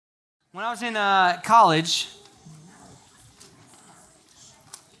When I was in college,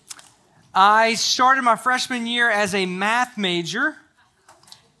 I started my freshman year as a math major.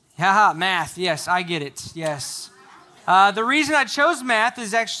 Haha, math. Yes, I get it. Yes. The reason I chose math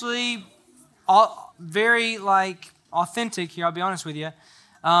is actually very authentic here. I'll be honest with you.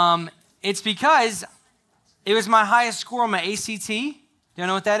 It's because it was my highest score on my ACT. Do you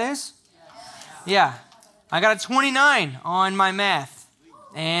know what that is? Yeah. I got a 29 on my math.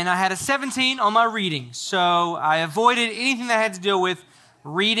 And I had a 17 on my reading. So I avoided anything that had to deal with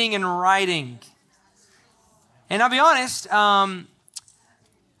reading and writing. And I'll be honest, I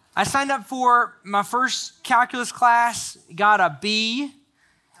signed up for my first calculus class, got a B,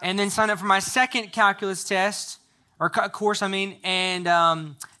 and then signed up for my second calculus test, or course,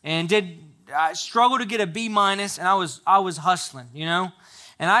 and struggled to get a B minus, and I was hustling, you know?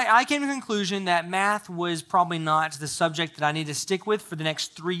 And I came to the conclusion that math was probably not the subject that I need to stick with for the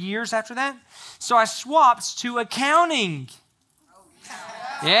next 3 years after that. So I swapped to accounting.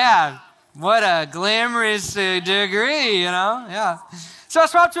 Yeah, what a glamorous degree, you know? Yeah. So I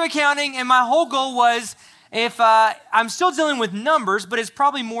swapped to accounting, and my whole goal was if I'm still dealing with numbers, but it's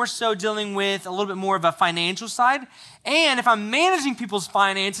probably more so dealing with a little bit more of a financial side. And if I'm managing people's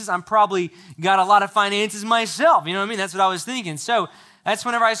finances, I'm probably got a lot of finances myself. You know what I mean? That's what I was thinking. So that's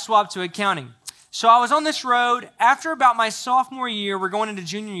whenever I swapped to accounting. So I was on this road. After about my sophomore year, we're going into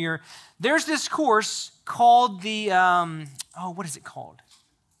junior year, there's this course called the, what is it called?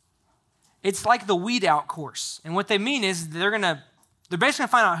 It's like the weed out course. And what they mean is they're basically going to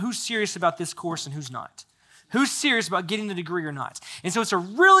find out who's serious about this course and who's not. Who's serious about getting the degree or not. And so it's a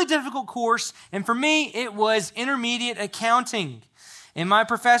really difficult course. And for me, it was intermediate accounting. And my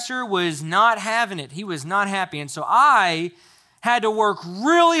professor was not having it. He was not happy. And so I had to work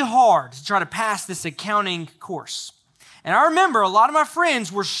really hard to try to pass this accounting course. And I remember a lot of my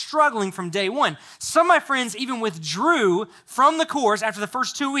friends were struggling from day one. Some of my friends even withdrew from the course after the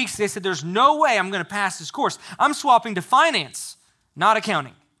first 2 weeks. They said, there's no way I'm going to pass this course. I'm swapping to finance, not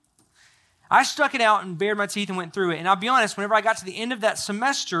accounting. I stuck it out and bared my teeth and went through it. And I'll be honest, whenever I got to the end of that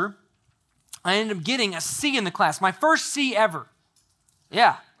semester, I ended up getting a C in the class, my first C ever.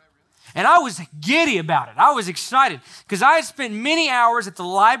 Yeah. And I was giddy about it. I was excited because I had spent many hours at the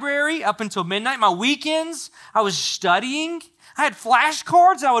library up until midnight. My weekends, I was studying. I had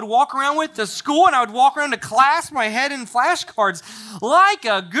flashcards I would walk around with to school, and I would walk around to class, my head in flashcards like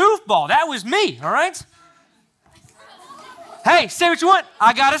a goofball. That was me, all right? Hey, say what you want.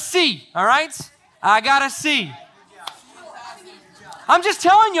 I got a C, all right? I got a C. I'm just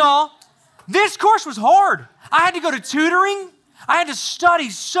telling y'all, this course was hard. I had to go to tutoring. I had to study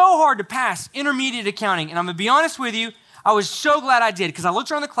so hard to pass intermediate accounting. And I'm going to be honest with you, I was so glad I did because I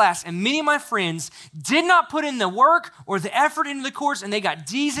looked around the class and many of my friends did not put in the work or the effort into the course, and they got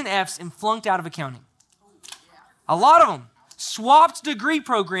D's and F's and flunked out of accounting. A lot of them swapped degree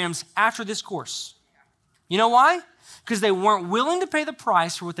programs after this course. You know why? Because they weren't willing to pay the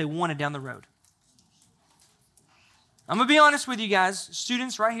price for what they wanted down the road. I'm going to be honest with you guys,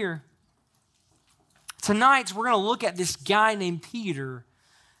 students right here. Tonight, we're going to look at this guy named Peter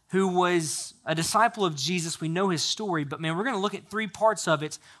who was a disciple of Jesus. We know his story, but man, we're going to look at 3 parts of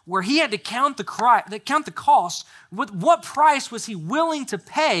it where he had to count the cost. What price was he willing to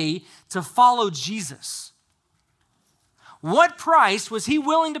pay to follow Jesus? What price was he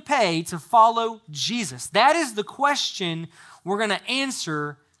willing to pay to follow Jesus? That is the question we're going to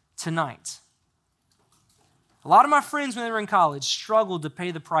answer tonight. A lot of my friends, when they were in college, struggled to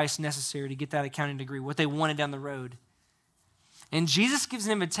pay the price necessary to get that accounting degree, what they wanted down the road. And Jesus gives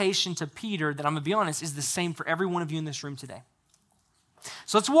an invitation to Peter that, I'm going to be honest, is the same for every one of you in this room today.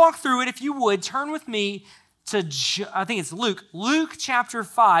 So let's walk through it. If you would, turn with me to, I think it's Luke. Luke chapter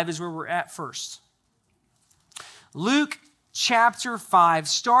 5 is where we're at first. Luke chapter 5,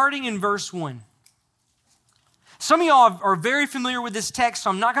 starting in verse 1. Some of y'all are very familiar with this text, so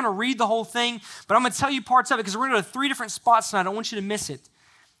I'm not going to read the whole thing, but I'm going to tell you parts of it because we're going to go to 3 different spots tonight. I don't want you to miss it.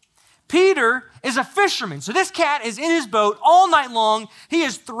 Peter is a fisherman. So this cat is in his boat all night long. He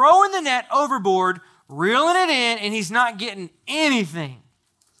is throwing the net overboard, reeling it in, and he's not getting anything.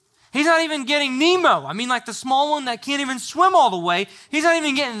 He's not even getting Nemo. Like the small one that can't even swim all the way. He's not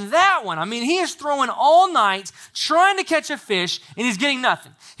even getting that one. He is throwing all night, trying to catch a fish, and he's getting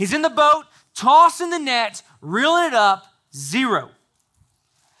nothing. He's in the boat, tossing the net, reeling it up, 0.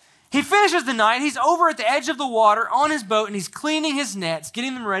 He finishes the night. He's over at the edge of the water on his boat, and he's cleaning his nets,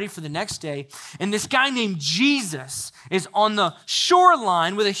 getting them ready for the next day. And this guy named Jesus is on the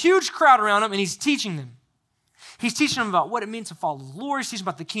shoreline with a huge crowd around him, and he's teaching them. He's teaching them about what it means to follow the Lord. He's teaching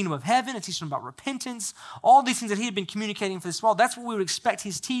about the kingdom of heaven. He's teaching them about repentance. All these things that he had been communicating for this while. That's what we would expect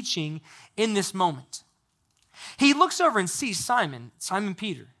he's teaching in this moment. He looks over and sees Simon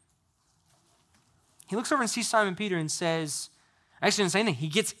Peter. He looks over and sees Simon Peter and says, actually didn't say anything. He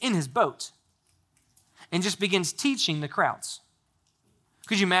gets in his boat and just begins teaching the crowds.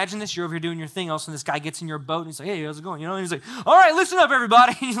 Could you imagine this? You're over here doing your thing, all of a sudden this guy gets in your boat and he's like, hey, how's it going? And he's like, all right, listen up,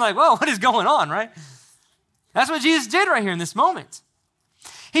 everybody. And he's like, whoa, what is going on, right? That's what Jesus did right here in this moment.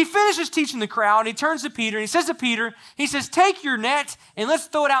 He finishes teaching the crowd, and he turns to Peter, and he says to Peter, he says, take your net, and let's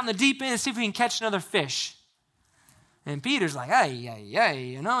throw it out in the deep end and see if we can catch another fish. And Peter's like, hey,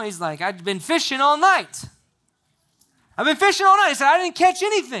 he's like, I've been fishing all night. He said, I didn't catch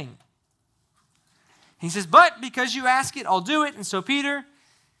anything. He says, but because you ask it, I'll do it. And so Peter,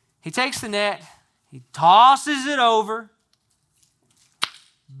 he takes the net, he tosses it over.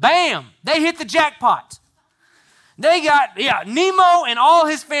 Bam! They hit the jackpot. They got, Nemo and all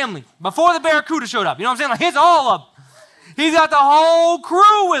his family before the Barracuda showed up. You know what I'm saying? Like, it's all of them. He's got the whole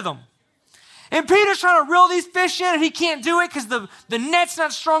crew with him. And Peter's trying to reel these fish in, and he can't do it because the net's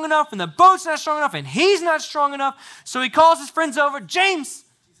not strong enough, and the boat's not strong enough, and he's not strong enough. So he calls his friends over, James,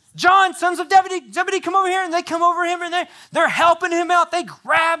 John, sons of Zebedee, come over here. And they come over him, and they're helping him out. They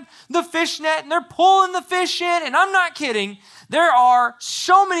grab the fish net, and they're pulling the fish in. And I'm not kidding. There are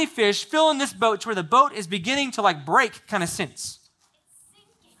so many fish filling this boat to where the boat is beginning to like break kind of sense.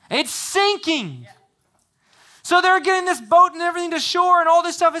 It's sinking. So they're getting this boat and everything to shore, and all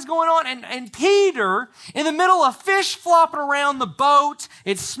this stuff is going on. And Peter, in the middle of fish flopping around the boat,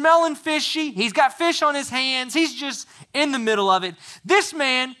 it's smelling fishy. He's got fish on his hands. He's just in the middle of it. This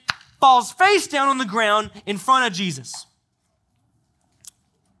man falls face down on the ground in front of Jesus.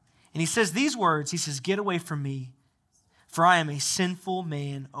 And he says these words. He says, get away from me, for I am a sinful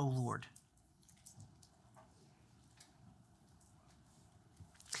man, O Lord.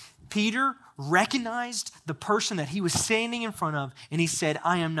 Peter recognized the person that he was standing in front of, and he said,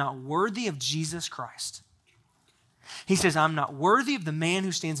 I am not worthy of Jesus Christ. He says, I'm not worthy of the man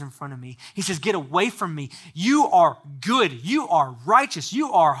who stands in front of me. He says, get away from me. You are good. You are righteous.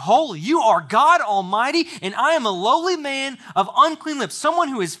 You are holy. You are God Almighty, and I am a lowly man of unclean lips, someone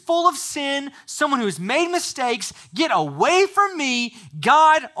who is full of sin, someone who has made mistakes. Get away from me,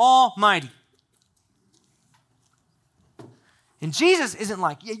 God Almighty. And Jesus isn't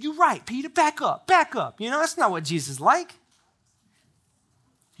like, yeah, you're right, Peter, back up. That's not what Jesus is like.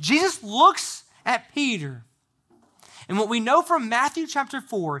 Jesus looks at Peter. And what we know from Matthew chapter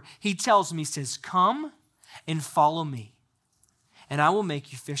 4, he tells him, he says, come and follow me, and I will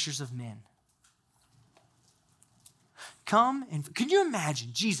make you fishers of men. Come and, can you imagine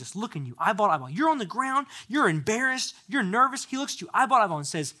Jesus looking at you eyeball to eyeball? You're on the ground, you're embarrassed, you're nervous. He looks at you eyeball to eyeball and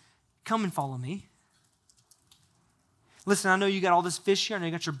says, come and follow me. Listen, I know you got all this fish here. I know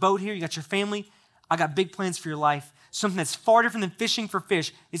you got your boat here. You got your family. I got big plans for your life. Something that's far different than fishing for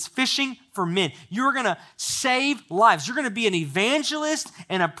fish. It's fishing for men. You're going to save lives. You're going to be an evangelist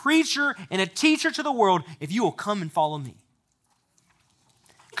and a preacher and a teacher to the world if you will come and follow me.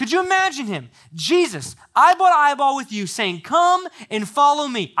 Could you imagine him? Jesus, eyeball to eyeball with you, saying, come and follow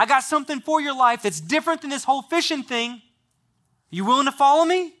me. I got something for your life that's different than this whole fishing thing. Are you willing to follow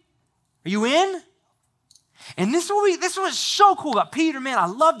me? Are you in? And this is what's so cool about Peter, man. I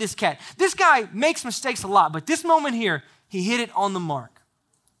love this cat. This guy makes mistakes a lot, but this moment here, he hit it on the mark.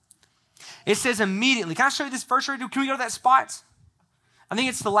 It says immediately. Can I show you this verse? Can we go to that spot? I think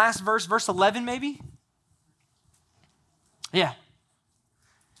it's the last verse, verse 11 maybe. Yeah.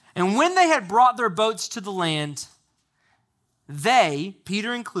 And when they had brought their boats to the land, they,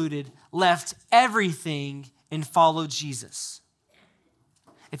 Peter included, left everything and followed Jesus.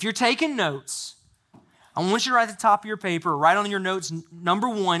 If you're taking notes, I want you to write at the top of your paper, write on your notes, number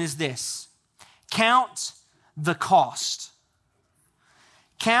 1 is this: count the cost.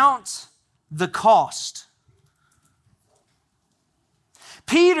 Count the cost.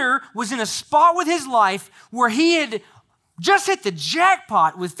 Peter was in a spot with his life where he had just hit the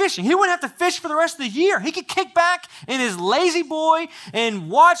jackpot with fishing. He wouldn't have to fish for the rest of the year. He could kick back in his lazy boy and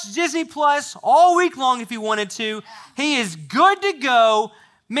watch Disney Plus all week long if he wanted to. He is good to go.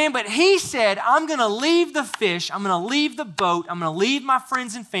 Man, but he said, I'm going to leave the fish, I'm going to leave the boat, I'm going to leave my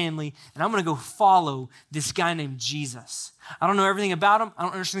friends and family, and I'm going to go follow this guy named Jesus. I don't know everything about him. I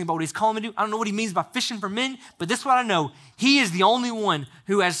don't understand about what he's calling me to do. I don't know what he means by fishing for men, but this is what I know. He is the only one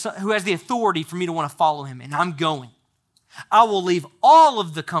who has the authority for me to want to follow him, and I'm going. I will leave all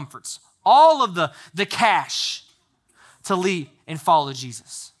of the comforts, all of the cash to leave and follow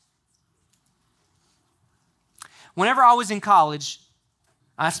Jesus. Whenever I was in college,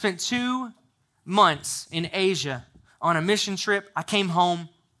 I spent 2 months in Asia on a mission trip. I came home.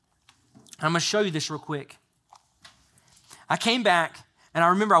 I'm going to show you this real quick. I came back, and I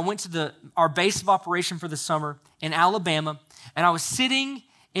remember I went to our base of operation for the summer in Alabama, and I was sitting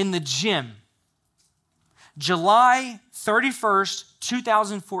in the gym. July 31st,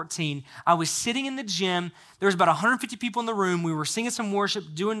 2014, I was sitting in the gym. There was about 150 people in the room. We were singing some worship,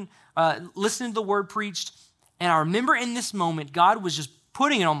 listening to the word preached, and I remember in this moment, God was just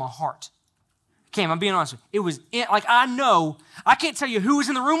putting it on my heart. Cam, I'm being honest with you. It was like I can't tell you who was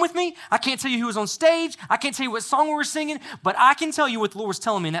in the room with me. I can't tell you who was on stage. I can't tell you what song we were singing, but I can tell you what the Lord was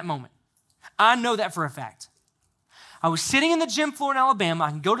telling me in that moment. I know that for a fact. I was sitting in the gym floor in Alabama.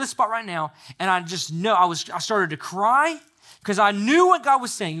 I can go to the spot right now, and I just know I started to cry because I knew what God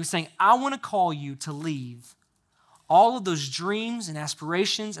was saying. He was saying, I want to call you to leave all of those dreams and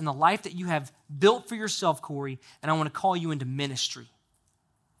aspirations and the life that you have built for yourself, Cory, and I want to call you into ministry.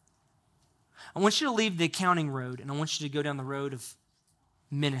 I want you to leave the accounting road, and I want you to go down the road of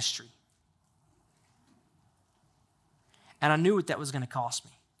ministry. And I knew what that was going to cost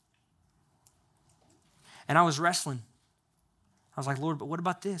me. And I was wrestling. I was like, Lord, but what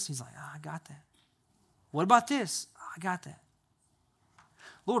about this? He's like, I got that. What about this? I got that.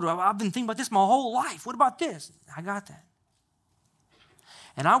 Lord, I've been thinking about this my whole life. What about this? I got that.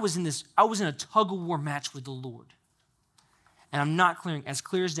 And I was in a tug-of-war match with the Lord. And I'm not clearing, as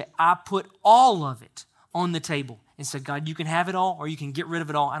clear as day, I put all of it on the table and said, God, you can have it all or you can get rid of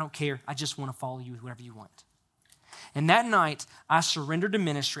it all. I don't care. I just want to follow you with whatever you want. And that night, I surrendered to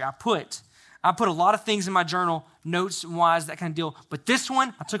ministry. I put a lot of things in my journal, notes-wise, that kind of deal. But this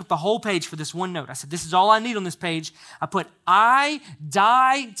one, I took up the whole page for this one note. I said, this is all I need on this page. I put, I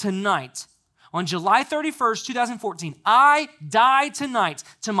die tonight. On July 31st, 2014, I die tonight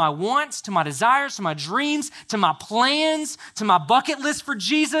to my wants, to my desires, to my dreams, to my plans, to my bucket list for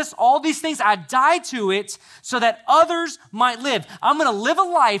Jesus, all these things. I die to it so that others might live. I'm going to live a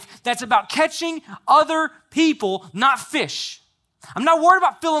life that's about catching other people, not fish. I'm not worried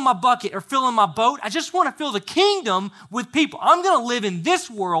about filling my bucket or filling my boat. I just want to fill the kingdom with people. I'm going to live in this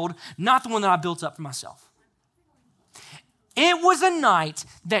world, not the one that I built up for myself. It was a night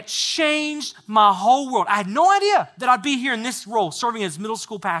that changed my whole world. I had no idea that I'd be here in this role, serving as middle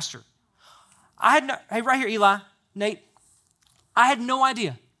school pastor. Hey, right here, Eli, Nate. I had no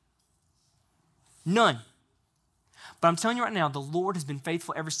idea. None. But I'm telling you right now, the Lord has been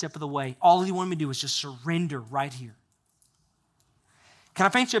faithful every step of the way. All he wanted me to do was just surrender right here. Can I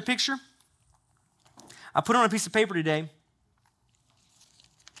paint you a picture? I put on a piece of paper today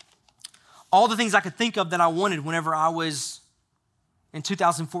all the things I could think of that I wanted whenever I was in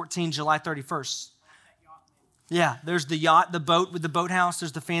 2014, July 31st. Yeah, there's the yacht, the boat with the boathouse.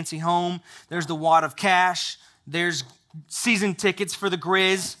 There's the fancy home. There's the wad of cash. There's season tickets for the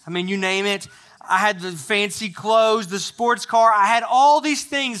Grizz. I mean, you name it. I had the fancy clothes, the sports car. I had all these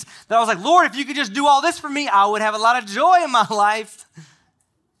things that I was like, Lord, if you could just do all this for me, I would have a lot of joy in my life.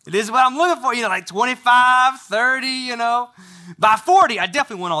 It is what I'm looking for, like 25, 30, By 40, I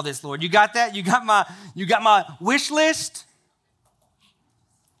definitely want all this, Lord. You got that? You got my wish list?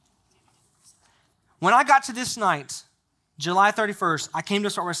 When I got to this night, July 31st, I came to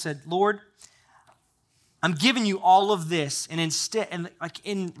a spot where I said, Lord, I'm giving you all of this, and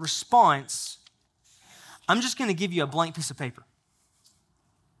in response, I'm just going to give you a blank piece of paper.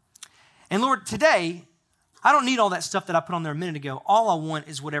 And Lord, today, I don't need all that stuff that I put on there a minute ago. All I want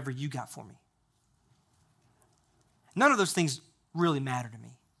is whatever you got for me. None of those things really matter to me.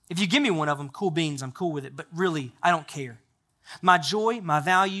 If you give me one of them, cool beans, I'm cool with it. But really, I don't care. My joy, my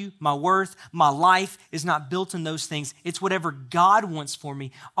value, my worth, my life is not built in those things. It's whatever God wants for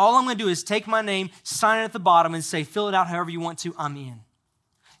me. All I'm going to do is take my name, sign it at the bottom, and say, fill it out however you want to. I'm in.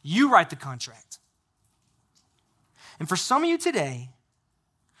 You write the contract. And for some of you today,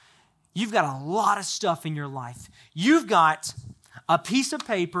 you've got a lot of stuff in your life. You've got a piece of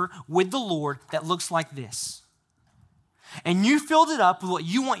paper with the Lord that looks like this. And you filled it up with what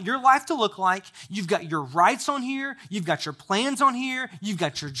you want your life to look like. You've got your rights on here. You've got your plans on here. You've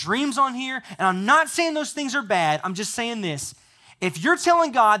got your dreams on here. And I'm not saying those things are bad. I'm just saying this. If you're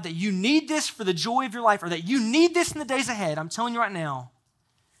telling God that you need this for the joy of your life or that you need this in the days ahead, I'm telling you right now,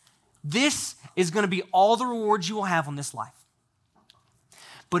 this is going to be all the rewards you will have on this life.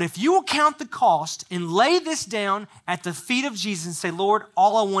 But if you will count the cost and lay this down at the feet of Jesus and say, Lord,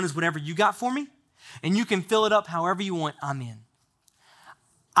 all I want is whatever you got for me, and you can fill it up however you want, I'm in.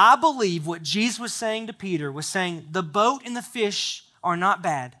 I believe what Jesus was saying to Peter was saying, the boat and the fish are not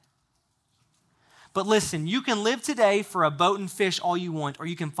bad, But listen, you can live today for a boat and fish all you want, or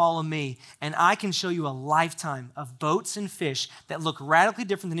you can follow me, and I can show you a lifetime of boats and fish that look radically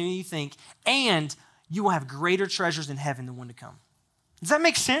different than any you think, and you will have greater treasures in heaven than one to come. Does that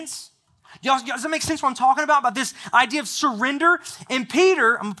make sense? Does that make sense what I'm talking about this idea of surrender? And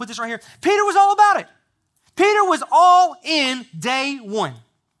Peter, I'm going to put this right here, Peter was all about it. Peter was all in day one.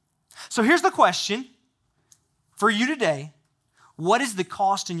 So here's the question for you today. What is the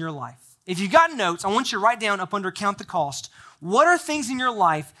cost in your life? If you got notes, I want you to write down up under count the cost. What are things in your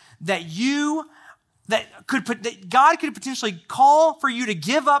life that God could potentially call for you to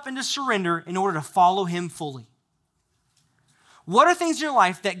give up and to surrender in order to follow him fully? What are things in your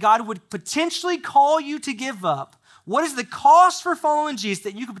life that God would potentially call you to give up? What is the cost for following Jesus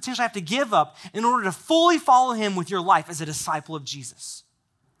that you could potentially have to give up in order to fully follow him with your life as a disciple of Jesus?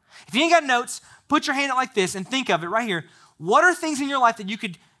 If you ain't got notes, put your hand out like this and think of it right here. What are things in your life that you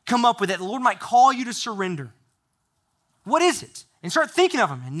could come up with that the Lord might call you to surrender? What is it? And start thinking of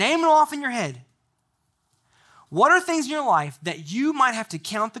them and name them off in your head. What are things in your life that you might have to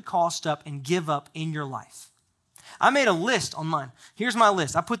count the cost up and give up in your life? I made a list on mine. Here's my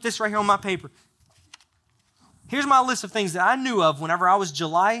list. I put this right here on my paper. Here's my list of things that I knew of whenever I was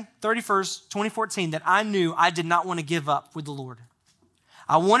July 31st, 2014, that I knew I did not want to give up with the Lord.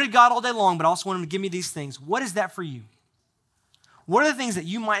 I wanted God all day long, but I also wanted him to give me these things. What is that for you? What are the things that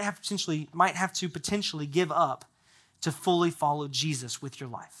you might have to potentially give up to fully follow Jesus with your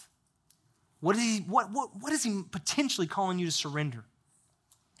life? What is he potentially calling you to surrender?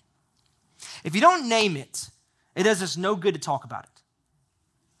 If you don't name it, it does us no good to talk about it.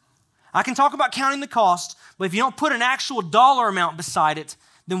 I can talk about counting the cost, but if you don't put an actual dollar amount beside it,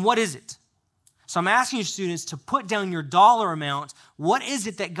 then what is it? So I'm asking you students to put down your dollar amount. What is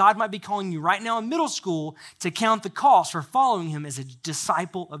it that God might be calling you right now in middle school to count the cost for following him as a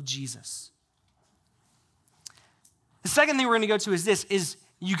disciple of Jesus? The second thing we're going to go to is this, is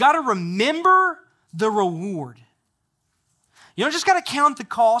you got to remember the reward. You don't just got to count the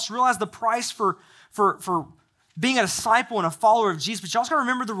cost, realize the price for being a disciple and a follower of Jesus, but you also got to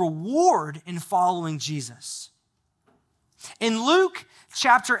remember the reward in following Jesus. In Luke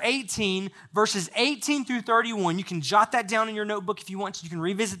chapter 18, verses 18 through 31, you can jot that down in your notebook if you want to. You can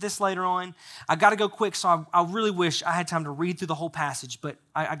revisit this later on. I got to go quick, so I really wish I had time to read through the whole passage, but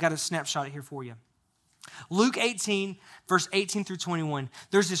I got a snapshot here for you. Luke 18, verse 18 through 21,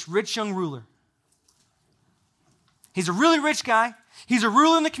 there's this rich young ruler. He's a really rich guy. He's a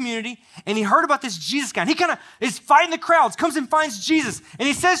ruler in the community, and he heard about this Jesus guy. And he kind of is fighting the crowds, comes and finds Jesus, and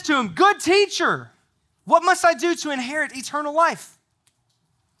he says to him, "Good teacher, what must I do to inherit eternal life?"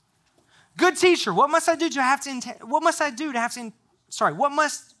 Good teacher, what must I do to have to,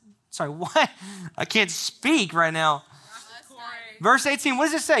 what? I can't speak right now. Verse 18, what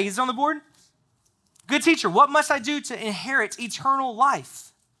does it say? Is it on the board? Good teacher, what must I do to inherit eternal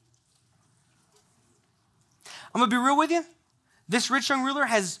life? I'm going to be real with you. This rich young ruler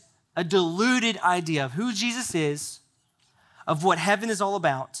has a deluded idea of who Jesus is, of what heaven is all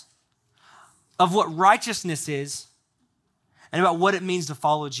about, of what righteousness is, and about what it means to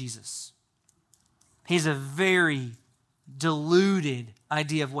follow Jesus. He has a very deluded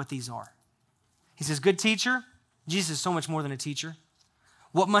idea of what these are. He says, "Good teacher." Jesus is so much more than a teacher.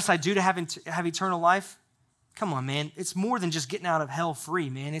 What must I do to have eternal life? Come on, man. It's more than just getting out of hell free,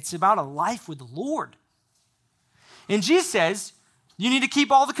 man. It's about a life with the Lord. And Jesus says, you need to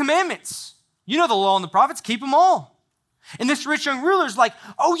keep all the commandments. You know the law and the prophets, keep them all. And this rich young ruler is like,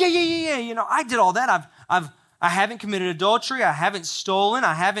 "Oh, yeah. You know, I did all that. I haven't committed adultery. I haven't stolen.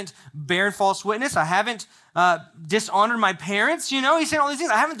 I haven't bared false witness. I haven't dishonored my parents." You know, he's saying all these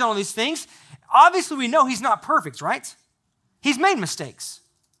things. I haven't done all these things. Obviously, we know he's not perfect, right? He's made mistakes.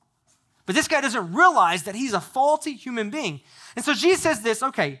 But this guy doesn't realize that he's a faulty human being. And so Jesus says this,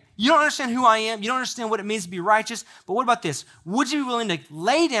 okay, you don't understand who I am. You don't understand what it means to be righteous. But what about this? Would you be willing to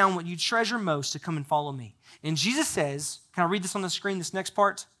lay down what you treasure most to come and follow me? And Jesus says, can I read this on the screen, this next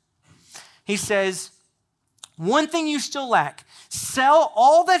part? He says, "One thing you still lack, sell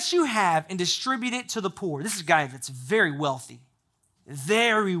all that you have and distribute it to the poor." This is a guy that's very wealthy.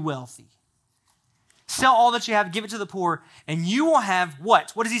 Very wealthy. Sell all that you have, give it to the poor, and you will have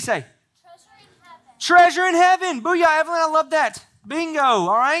what? What does he say? Treasure in heaven. Booyah, Evelyn, I love that. Bingo,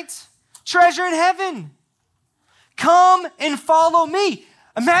 all right? Treasure in heaven. Come and follow me.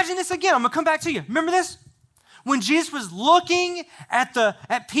 Imagine this again. I'm going to come back to you. Remember this? When Jesus was looking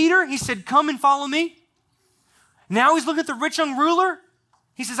at Peter, he said, "Come and follow me." Now he's looking at the rich young ruler.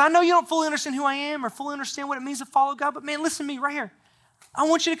 He says, "I know you don't fully understand who I am or fully understand what it means to follow God, but man, listen to me right here. I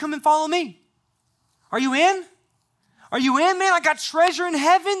want you to come and follow me. Are you in? Are you in, man? I got treasure in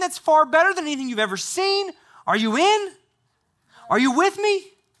heaven that's far better than anything you've ever seen. Are you in? Are you with me?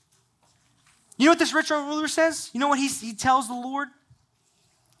 You know what this rich young ruler says? You know what he tells the Lord?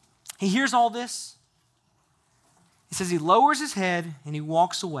 He hears all this. He says he lowers his head and he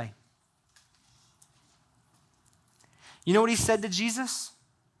walks away. You know what he said to Jesus?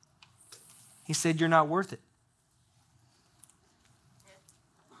 He said, you're not worth it.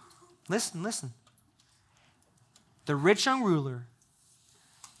 Listen. The rich young ruler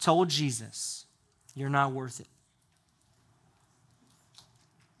told Jesus, you're not worth it.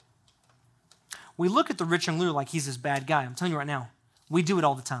 We look at the rich young ruler like he's this bad guy. I'm telling you right now, we do it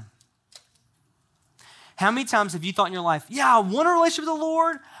all the time. How many times have you thought in your life, yeah, I want a relationship with the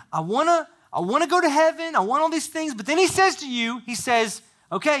Lord. I want to go to heaven. I want all these things. But then he says to you, he says,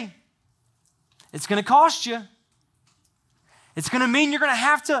 okay, it's going to cost you. It's going to mean you're going to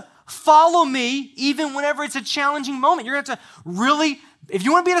have to follow me even whenever it's a challenging moment. You're going to have to really, if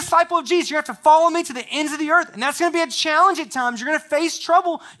you want to be a disciple of Jesus, you're going to have to follow me to the ends of the earth. And that's going to be a challenge at times. You're going to face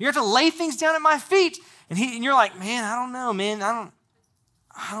trouble. You're going to have to lay things down at my feet. And you're like, man, I don't know, man. I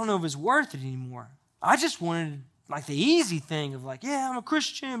don't know if it's worth it anymore. I just wanted like the easy thing of like, yeah, I'm a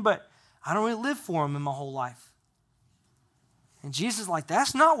Christian, but I don't really live for him in my whole life. And Jesus is like,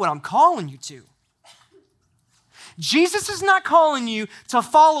 that's not what I'm calling you to. Jesus is not calling you to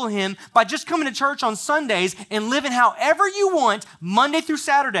follow him by just coming to church on Sundays and living however you want Monday through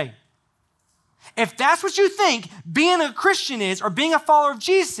Saturday. If that's what you think being a Christian is or being a follower of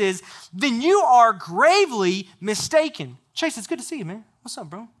Jesus is, then you are gravely mistaken. Chase, it's good to see you, man. What's up,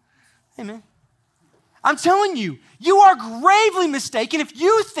 bro? Hey, man. I'm telling you, you are gravely mistaken if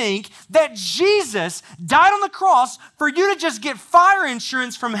you think that Jesus died on the cross for you to just get fire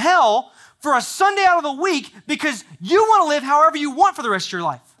insurance from hell for a Sunday out of the week because you want to live however you want for the rest of your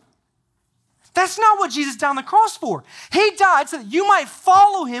life. That's not what Jesus died on the cross for. He died so that you might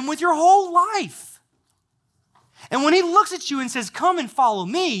follow him with your whole life. And when he looks at you and says, come and follow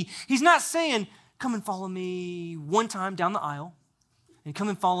me, he's not saying, come and follow me one time down the aisle and come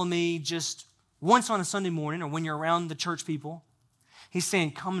and follow me just once on a Sunday morning or when you're around the church people. He's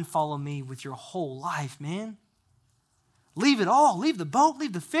saying, come and follow me with your whole life, man. Leave it all. Leave the boat,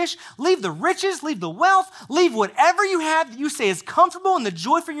 leave the fish, leave the riches, leave the wealth, leave whatever you have that you say is comfortable and the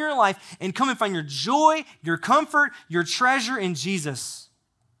joy for your life and come and find your joy, your comfort, your treasure in Jesus.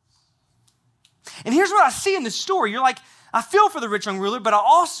 And here's what I see in this story. You're like, I feel for the rich young ruler, but I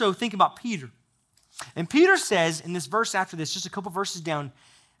also think about Peter. And Peter says in this verse after this, just a couple verses down,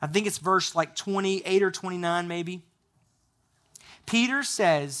 I think it's verse like 28 or 29 maybe. Peter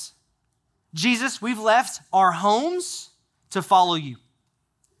says, Jesus, we've left our homes to follow you.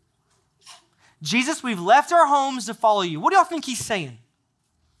 Jesus, we've left our homes to follow you. What do y'all think he's saying?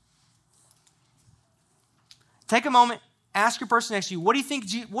 Take a moment, ask your person next to you, what do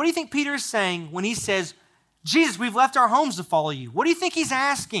you think Peter is saying when he says, Jesus, we've left our homes to follow you? What do you think he's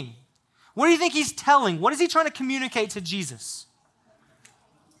asking? What do you think he's telling? What is he trying to communicate to Jesus?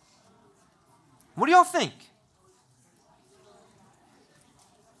 What do y'all think?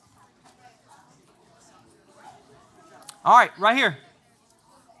 All right, right here.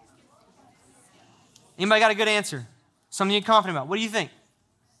 Anybody got a good answer? Something you're confident about. What do you think?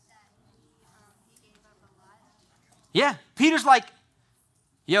 Yeah, Peter's like,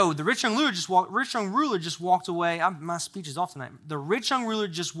 yo, the rich young ruler just walked away. My speech is off tonight. The rich young ruler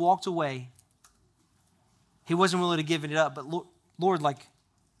just walked away. He wasn't willing to give it up, but Lord, like,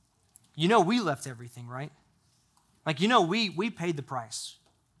 you know we left everything, right? Like, you know we paid the price.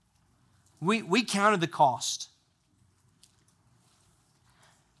 We counted the cost.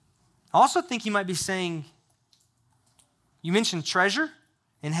 I also think he might be saying, you mentioned treasure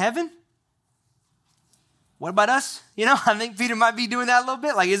in heaven. What about us? You know, I think Peter might be doing that a little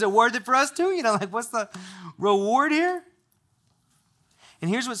bit. Like, is it worth it for us too? You know, like, what's the reward here? And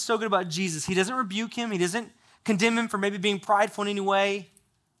here's what's so good about Jesus. He doesn't rebuke him. He doesn't condemn him for maybe being prideful in any way.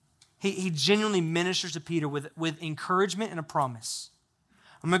 He genuinely ministers to Peter with encouragement and a promise.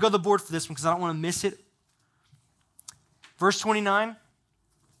 I'm going to go to the board for this one because I don't want to miss it. Verse 29.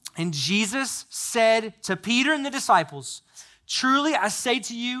 And Jesus said to Peter and the disciples, truly I say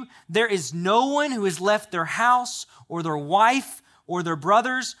to you, there is no one who has left their house or their wife or their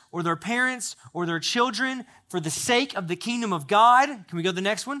brothers or their parents or their children for the sake of the kingdom of God. Can we go to the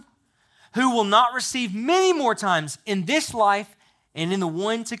next one? Who will not receive many more times in this life and in the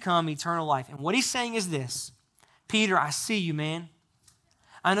one to come, eternal life. And what he's saying is this, Peter, I see you, man.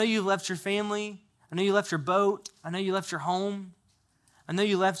 I know you left your family. I know you left your boat. I know you left your home. I know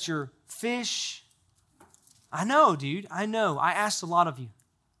you left your fish. I know, dude. I know. I asked a lot of you.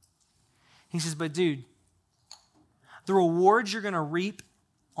 He says, but dude, the rewards you're going to reap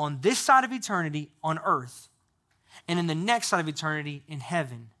on this side of eternity on earth and in the next side of eternity in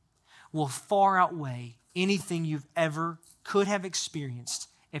heaven will far outweigh anything you've ever could have experienced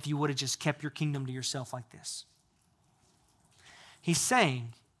if you would have just kept your kingdom to yourself like this. He's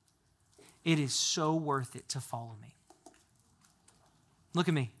saying, it is so worth it to follow me. Look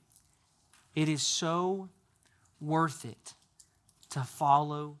at me. It is so worth it to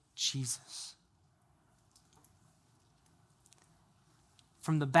follow Jesus.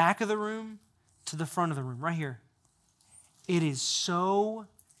 From the back of the room to the front of the room, right here. It is so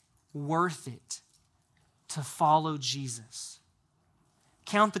worth it to follow Jesus.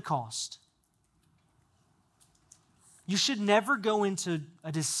 Count the cost. You should never go into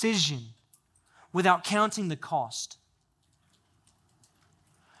a decision without counting the cost.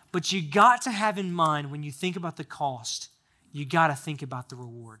 But you got to have in mind when you think about the cost, you got to think about the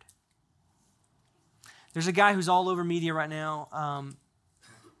reward. There's a guy who's all over media right now.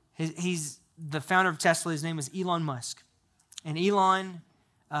 He's the founder of Tesla. His name is Elon Musk. And Elon,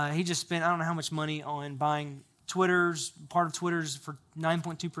 he just spent, I don't know how much money on buying part of Twitter's for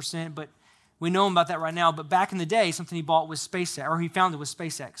 9.2%, but we know him about that right now. But back in the day, something he bought was SpaceX, or he founded was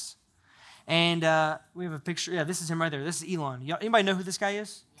SpaceX. And we have a picture. Yeah, this is him right there. This is Elon. Anybody know who this guy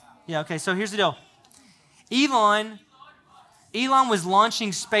is? Yeah, okay, so here's the deal. Elon was launching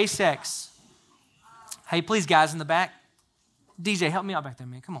SpaceX. Hey, please, guys in the back. DJ, help me out back there,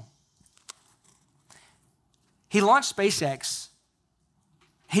 man. Come on. He launched SpaceX.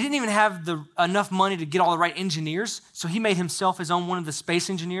 He didn't even have enough money to get all the right engineers, so he made himself his own one of the space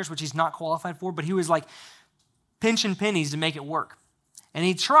engineers, which he's not qualified for, but he was like pinching pennies to make it work. And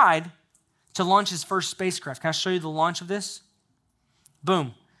he tried to launch his first spacecraft. Can I show you the launch of this?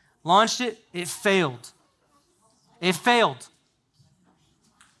 Boom. Launched it. It failed. It failed.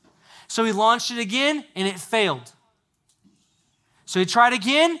 So he launched it again, and it failed. So he tried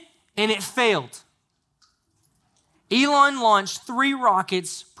again, and it failed. Elon launched 3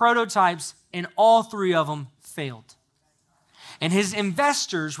 rockets, prototypes, and all 3 of them failed. And his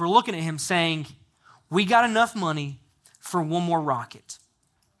investors were looking at him saying, we got enough money for one more rocket.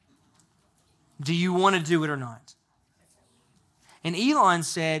 Do you want to do it or not? And Elon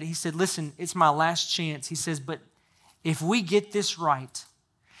said, listen, it's my last chance. He says, but if we get this right,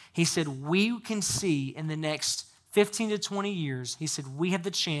 he said, we can see in the next 15 to 20 years, he said, we have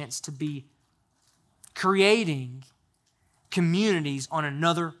the chance to be creating communities on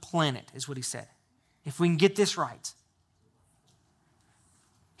another planet, is what he said, if we can get this right.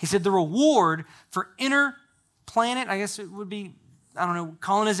 He said the reward for interplanet, I guess it would be,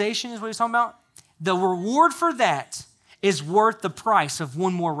 colonization is what he's talking about. The reward for that is worth the price of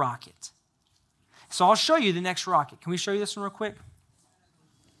one more rocket. So I'll show you the next rocket. Can we show you this one real quick?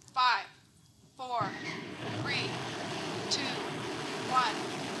 5, 4, 3, 2, 1,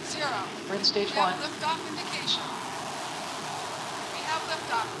 0. We're in stage 1. We have liftoff indication. We have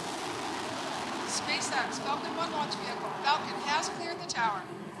liftoff. SpaceX Falcon 1 launch vehicle. Falcon has cleared the tower.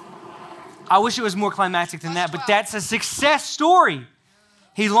 I wish it was more climactic than that, but that's a success story.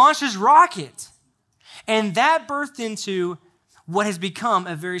 He launched his rocket, and that birthed into what has become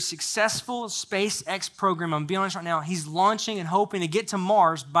a very successful SpaceX program. I'm going to be honest right now, he's launching and hoping to get to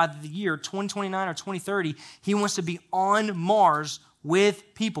Mars by the year 2029 or 2030. He wants to be on Mars with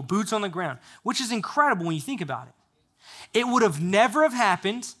people, boots on the ground, which is incredible when you think about it. It would have never have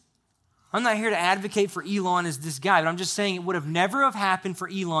happened. I'm not here to advocate for Elon as this guy, but I'm just saying it would have never have happened for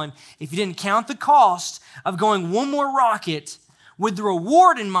Elon if you didn't count the cost of going one more rocket with the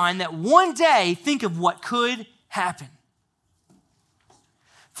reward in mind that one day, think of what could happen.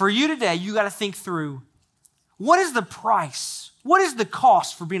 For you today, you got to think through, what is the price? What is the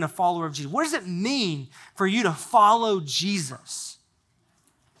cost for being a follower of Jesus? What does it mean for you to follow Jesus?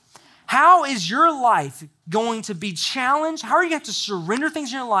 How is your life going to be challenged? How are you going to have to surrender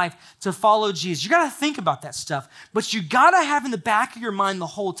things in your life to follow Jesus? You got to think about that stuff, but you got to have in the back of your mind the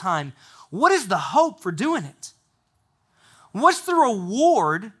whole time, what is the hope for doing it? What's the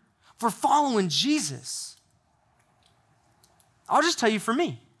reward for following Jesus? I'll just tell you for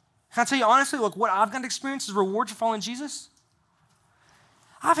me. Can I tell you honestly, look, what I've got to experience is reward for following Jesus?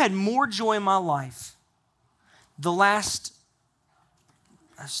 I've had more joy in my life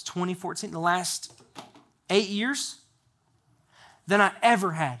that's 2014, the last 8 years than I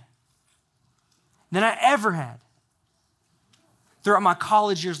ever had. Throughout my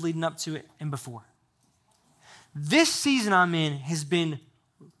college years leading up to it and before. This season I'm in has been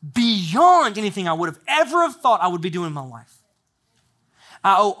beyond anything I would have ever have thought I would be doing in my life.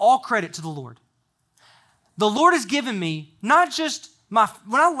 I owe all credit to the Lord. The Lord has given me not just when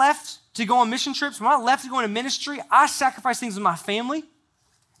I left to go on mission trips, when I left to go into ministry, I sacrificed things with my family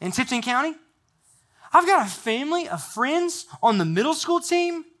in Tipton County. I've got a family of friends on the middle school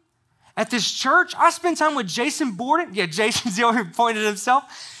team at this church. I spend time with Jason Borden. Yeah, Jason's the one who pointed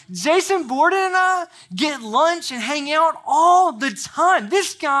himself. Jason Borden and I get lunch and hang out all the time.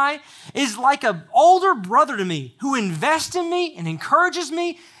 This guy is like an older brother to me who invests in me and encourages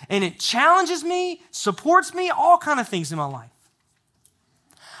me, and it challenges me, supports me, all kind of things in my life.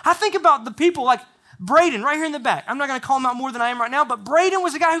 I think about the people like Braden right here in the back. I'm not going to call him out more than I am right now, but Braden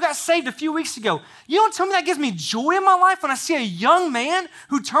was a guy who got saved a few weeks ago. You don't tell me that gives me joy in my life when I see a young man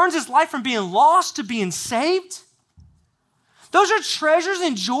who turns his life from being lost to being saved. Those are treasures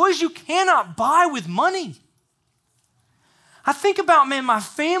and joys you cannot buy with money. I think about, man, my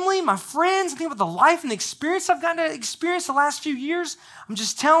family, my friends. I think about the life and the experience I've gotten to experience the last few years. I'm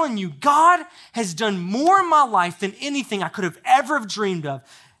just telling you, God has done more in my life than anything I could have ever have dreamed of.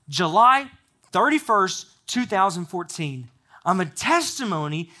 July 31st, 2014. I'm a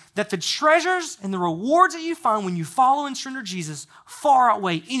testimony that the treasures and the rewards that you find when you follow and surrender Jesus far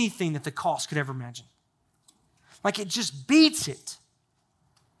outweigh anything that the cost could ever imagine. Like it just beats it.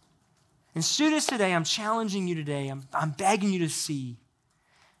 And students today, I'm challenging you today. I'm begging you to see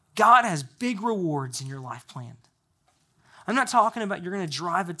God has big rewards in your life planned. I'm not talking about you're going to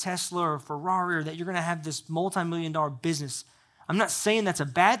drive a Tesla or a Ferrari or that you're going to have this multi-million-dollar business. I'm not saying that's a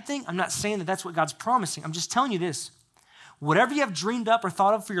bad thing. I'm not saying that that's what God's promising. I'm just telling you this. Whatever you have dreamed up or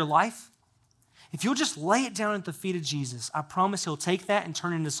thought of for your life, if you'll just lay it down at the feet of Jesus, I promise he'll take that and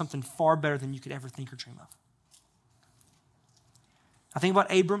turn it into something far better than you could ever think or dream of. I think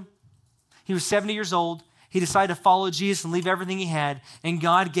about Abram. He was 70 years old. He decided to follow Jesus and leave everything he had, and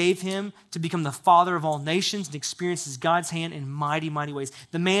God gave him to become the father of all nations and experiences God's hand in mighty, mighty ways.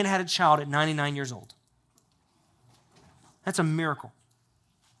 The man had a child at 99 years old. That's a miracle.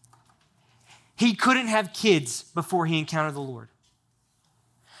 He couldn't have kids before he encountered the Lord.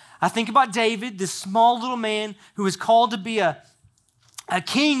 I think about David, this small little man who was called to be a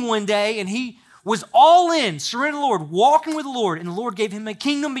king one day, and he was all in, surrendered to the Lord, walking with the Lord, and the Lord gave him a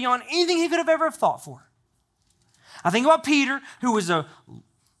kingdom beyond anything he could have ever thought for. I think about Peter, who was a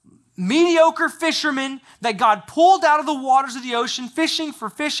mediocre fisherman that God pulled out of the waters of the ocean, fishing for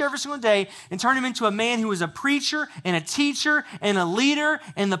fish every single day, and turned him into a man who was a preacher and a teacher and a leader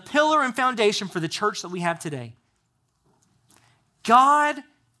and the pillar and foundation for the church that we have today. God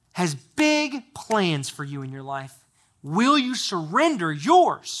has big plans for you in your life. Will you surrender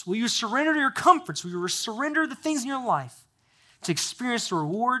yours? Will you surrender your comforts? Will you surrender the things in your life to experience the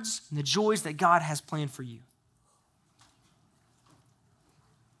rewards and the joys that God has planned for you?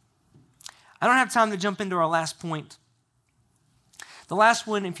 I don't have time to jump into our last point. The last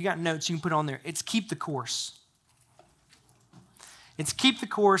one, if you got notes, you can put on there. It's keep the course. It's keep the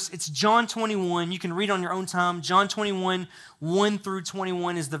course. It's John 21. You can read on your own time. John 21, 1 through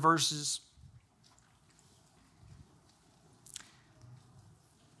 21 is the verses.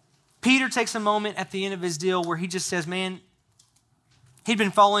 Peter takes a moment at the end of his deal where he just says, man, he'd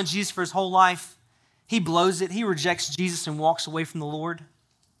been following Jesus for his whole life. He blows it. He rejects Jesus and walks away from the Lord.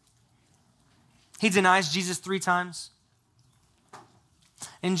 He denies Jesus 3 times.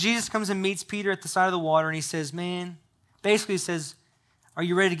 And Jesus comes and meets Peter at the side of the water, and he says, man, basically he says, are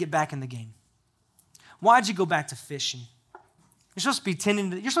you ready to get back in the game? Why'd you go back to fishing? You're supposed to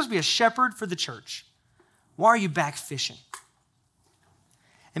be you're supposed to be a shepherd for the church. Why are you back fishing?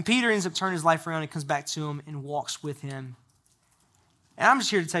 And Peter ends up turning his life around and comes back to him and walks with him. And I'm just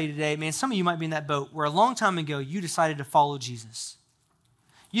here to tell you today, man, some of you might be in that boat where a long time ago you decided to follow Jesus.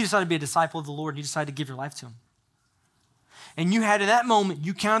 You decided to be a disciple of the Lord, and you decided to give your life to him. And you had, in that moment,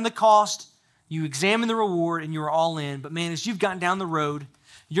 you counted the cost, you examined the reward, and you were all in. But man, as you've gotten down the road,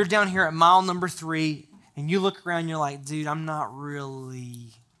 you're down here at mile number 3, and you look around and you're like, dude, I'm not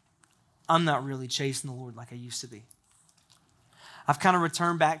really chasing the Lord like I used to be. I've kind of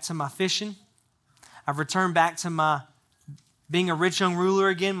returned back to my fishing. I've returned back to my being a rich young ruler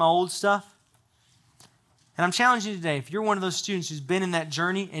again, my old stuff. And I'm challenging you today, if you're one of those students who's been in that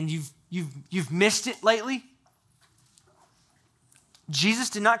journey and you've missed it lately, Jesus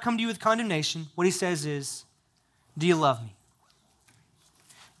did not come to you with condemnation. What he says is, do you love me?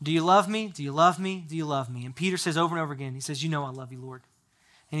 Do you love me? Do you love me? Do you love me? And Peter says over and over again, he says, you know I love you, Lord.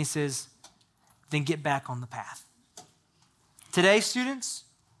 And he says, then get back on the path. Today, students,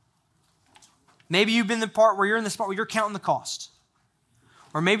 maybe you've been the part where you're in the spot where you're counting the cost.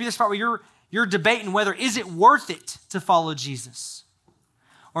 Or maybe the spot where you're debating whether is it worth it to follow Jesus.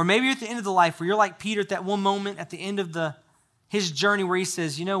 Or maybe you're at the end of the life where you're like Peter at that one moment at the end of his journey where he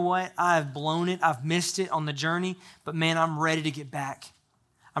says, you know what, I've blown it, I've missed it on the journey, but man, I'm ready to get back.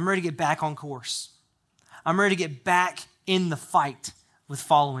 I'm ready to get back on course. I'm ready to get back in the fight with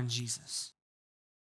following Jesus.